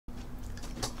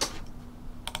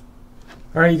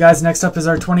All right, you guys, next up is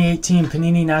our 2018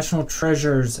 Panini National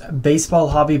Treasures Baseball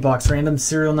Hobby Box Random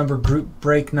Serial Number Group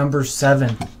Break number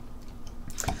 7.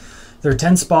 There are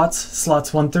 10 spots,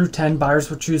 slots 1 through 10. Buyers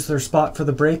will choose their spot for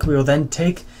the break. We will then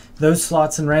take those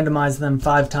slots and randomize them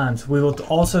 5 times. We will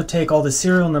also take all the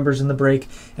serial numbers in the break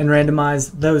and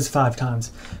randomize those 5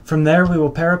 times. From there, we will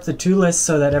pair up the 2 lists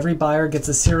so that every buyer gets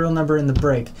a serial number in the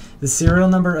break. The serial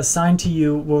number assigned to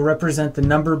you will represent the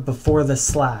number before the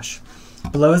slash.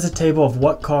 Below is a table of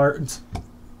what cards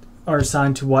are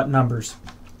assigned to what numbers.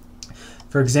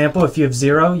 For example, if you have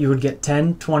 0, you would get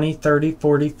 10, 20, 30,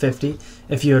 40, 50.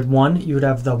 If you had 1, you would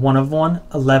have the 1 of 1,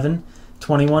 11,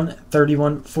 21,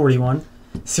 31, 41.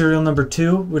 Serial number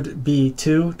 2 would be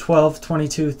 2, 12,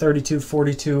 22, 32,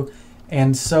 42,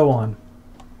 and so on.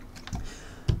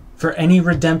 For any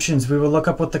redemptions, we will look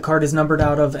up what the card is numbered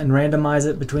out of and randomize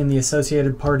it between the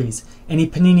associated parties. Any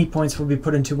Panini points will be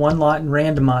put into one lot and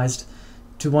randomized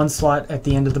to one slot at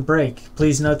the end of the break.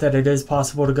 Please note that it is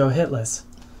possible to go hitless.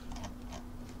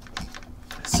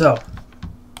 So,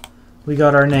 we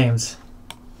got our names.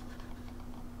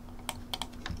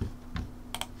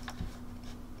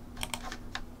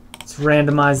 Let's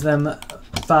randomize them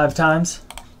 5 times.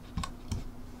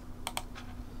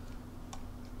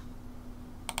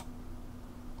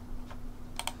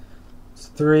 It's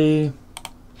 3,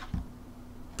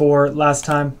 4, last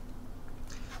time.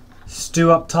 Stu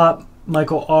up top,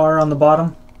 Michael R on the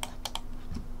bottom.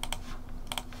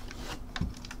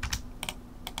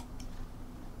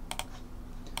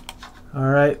 All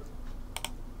right,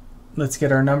 let's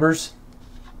get our numbers.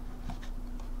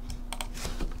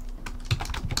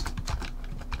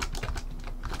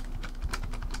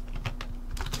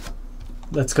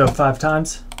 Let's go 5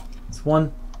 times. It's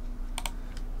 1,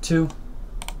 2,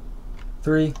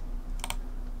 3,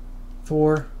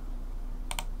 4,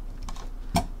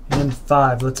 and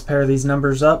 5. Let's pair these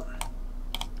numbers up.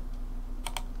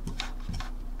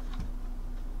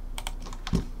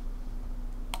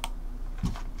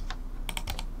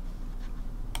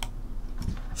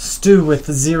 Stu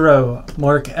with 0,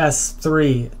 Mark S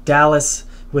 3, Dallas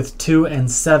with 2 and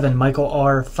 7, Michael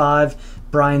R 5,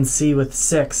 Brian C with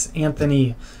 6,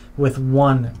 Anthony with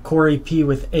 1, Corey P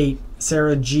with 8,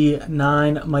 Sarah G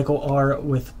 9, Michael R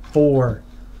with 4.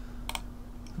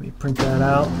 Let me print that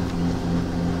out.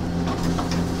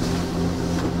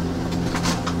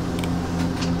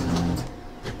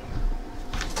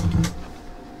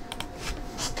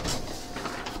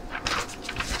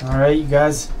 All right, you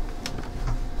guys.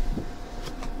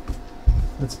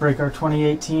 Let's break our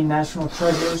 2018 National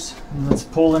Treasures and let's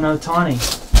pull an Ohtani.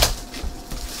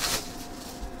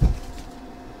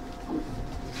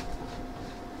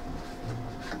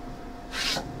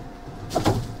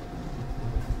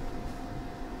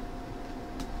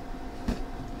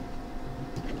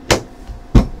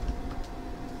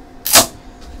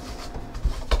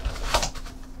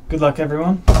 Good luck,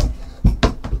 everyone.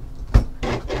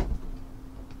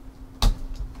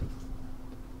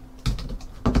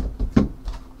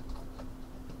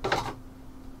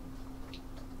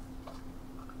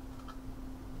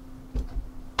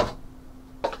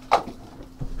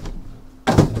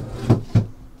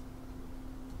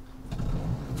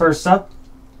 First up,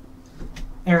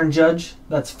 Aaron Judge.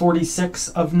 That's 46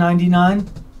 of 99.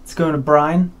 It's going to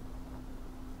Brian.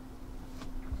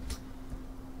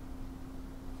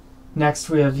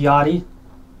 Next we have Yachty.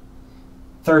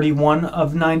 31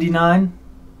 of 99.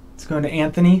 It's going to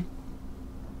Anthony.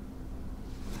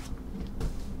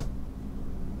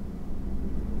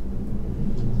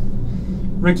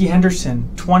 Ricky Henderson.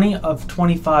 20 of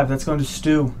 25. That's going to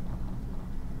Stu.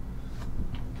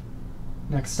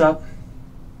 Next up,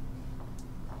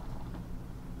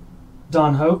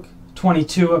 Don Hoke,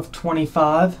 22 of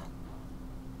 25.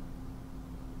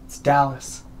 It's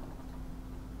Dallas.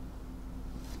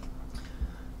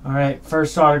 All right,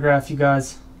 first autograph, you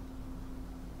guys.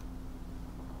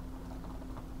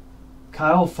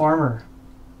 Kyle Farmer,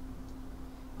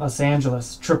 Los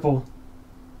Angeles, triple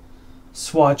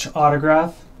swatch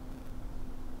autograph.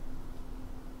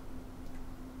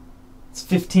 It's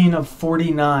 15 of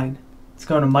 49. It's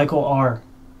going to Michael R.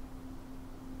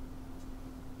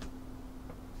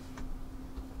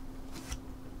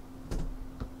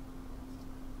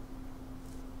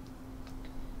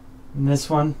 And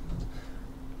this one,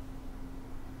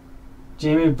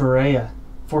 Jamie Barea,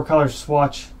 4-color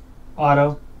swatch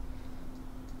auto.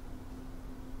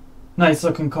 Nice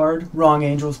looking card. Wrong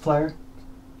Angels player.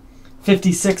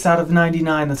 56 out of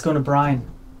 99. That's going to Brian.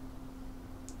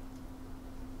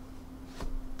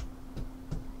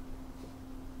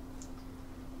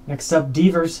 Next up,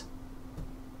 Devers.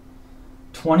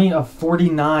 20 of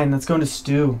 49. That's going to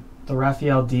Stu. The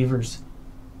Rafael Devers.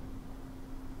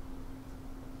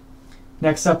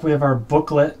 Next up, we have our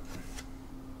booklet.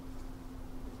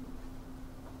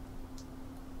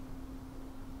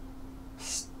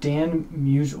 Stan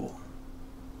Musial.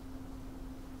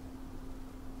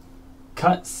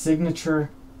 Cut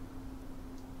signature.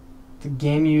 The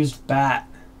game used bat.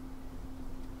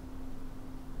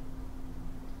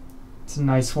 It's a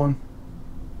nice one.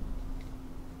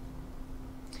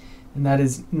 And that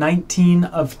is 19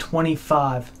 of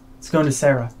 25. It's going to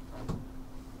Sarah.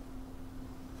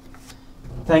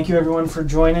 Thank you everyone for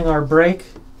joining our break.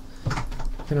 I'm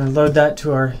going to load that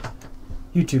to our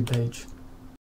YouTube page.